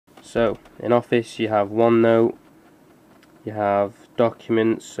So in Office you have OneNote, you have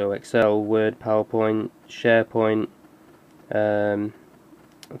documents, so Excel, Word, PowerPoint, SharePoint. I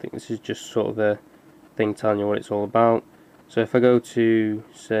think this is just sort of a thing telling you what it's all about. So if I go to,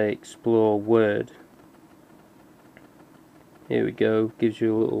 say, Explore Word, here we go, gives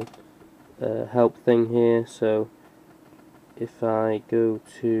you a little help thing here. So if I go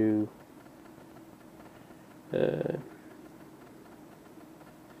to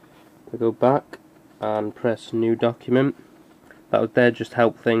I go back and press New Document, that would there just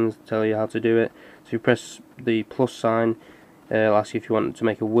help things, tell you how to do it. So you press the plus sign, it'll ask you if you want to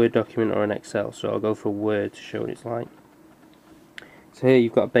make a Word document or an Excel. So I'll go for Word to show what it's like. So here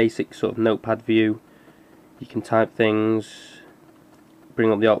you've got a basic sort of notepad view. You can type things,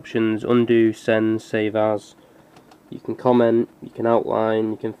 bring up the options, undo, send, save as. You can comment, you can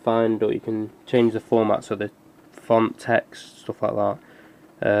outline, you can find, or you can change the format, so the font, text, stuff like that.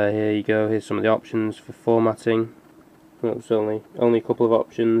 Here you go, here's some of the options for formatting. Well, it's only a couple of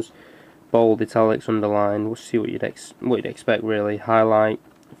options. Bold, italics, underline. We'll see what you'd expect really. Highlight,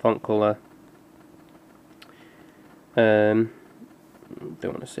 font color. Don't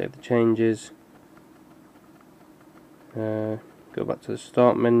want to save the changes. Go back to the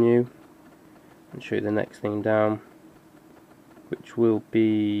start menu and show you the next thing down, which will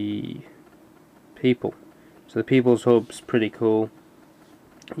be people. So the People's Hub's pretty cool.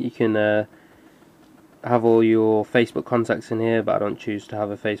 You can have all your Facebook contacts in here, but I don't choose to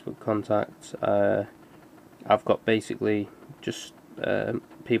have a Facebook contact. I've got basically just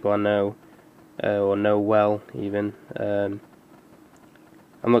people I know or know well even. I'm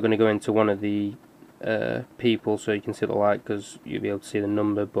not going to go into one of the people so you can see the like, because you'll be able to see the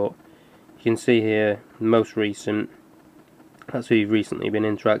number, but you can see here most recent, that's who you've recently been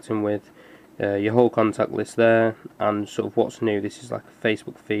interacting with. Your whole contact list there, and sort of what's new. This is like a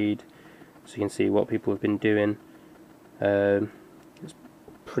Facebook feed, so you can see what people have been doing. That's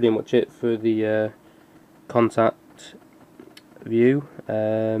pretty much it for the contact view. I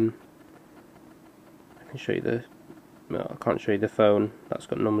can show you the, well, I can't show you the phone, that's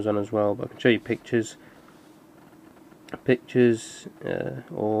got numbers on as well, but I can show you pictures.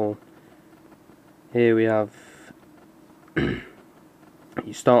 Or here we have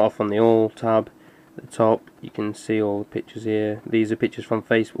you start off on the All tab at the top. You can see all the pictures here. These are pictures from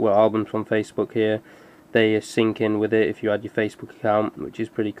Facebook, well, albums from Facebook here. They sync in with it if you add your Facebook account, which is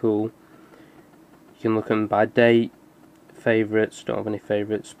pretty cool. You can look at them by date, favourites, don't have any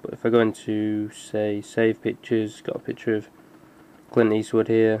favourites, but if I go into, say, save pictures, got a picture of Clint Eastwood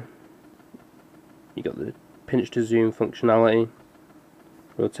here. You got the pinch to zoom functionality,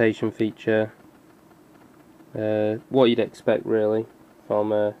 rotation feature, what you'd expect really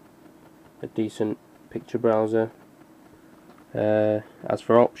from a decent picture browser. As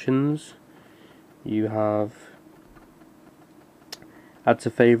for options, you have add to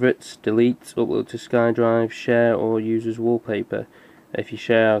favorites, delete, upload to SkyDrive, share, or use as wallpaper. If you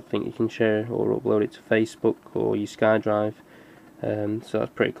share, I think you can share or upload it to Facebook or use SkyDrive. So that's a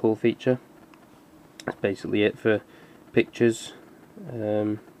pretty cool feature. That's basically it for pictures.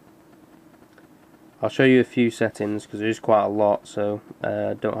 I'll show you a few settings because there's quite a lot, so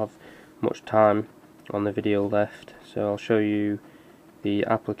I don't have much time on the video left. So I'll show you the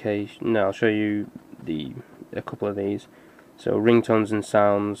application. No, I'll show you a couple of these. So ringtones and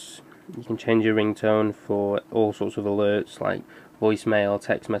sounds. You can change your ringtone for all sorts of alerts like voicemail,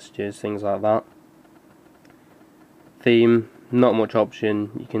 text messages, things like that. Theme, not much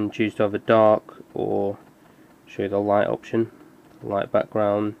option. You can choose to have a dark or show you the light option, light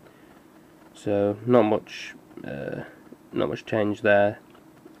background. So not much change there.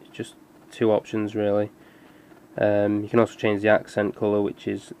 It's just two options really. You can also change the accent color, which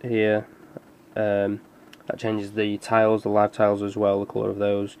is here. That changes the tiles, the live tiles as well, the color of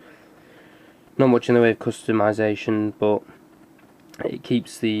those. Not much in the way of customization, but it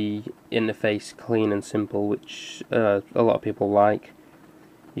keeps the interface clean and simple, which a lot of people like.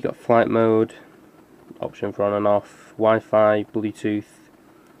 You got flight mode, option for on and off, Wi-Fi, Bluetooth,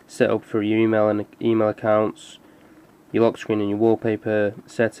 set up for your email and email accounts, your lock screen and your wallpaper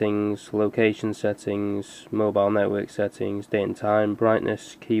settings, location settings, mobile network settings, date and time,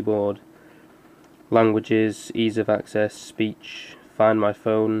 brightness, keyboard, languages, ease of access, speech, find my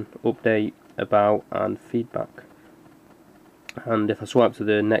phone, update, about, and feedback. And if I swipe to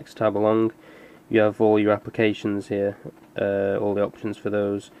the next tab along, you have all your applications here, all the options for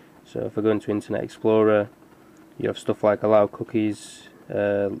those. So if I go into Internet Explorer, you have stuff like allow cookies,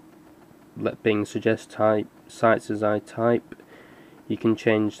 let Bing suggest sites as I type. You can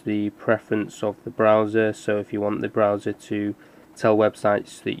change the preference of the browser, so if you want the browser to tell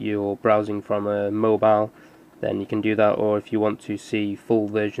websites that you're browsing from a mobile, then you can do that, or if you want to see full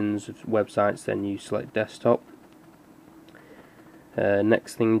versions of websites, then you select desktop.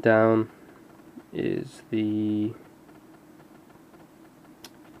 Next thing down is the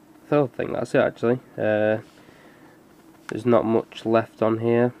third thing. That's it actually. There's not much left on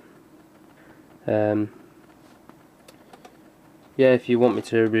here. Yeah, if you want me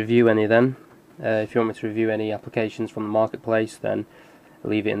to review any then, if you want me to review any applications from the marketplace, then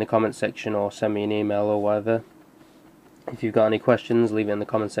leave it in the comment section or send me an email or whatever. If you've got any questions, leave it in the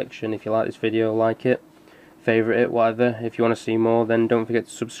comment section. If you like this video, like it, favourite it, whatever. If you want to see more, then don't forget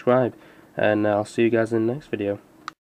to subscribe, and I'll see you guys in the next video.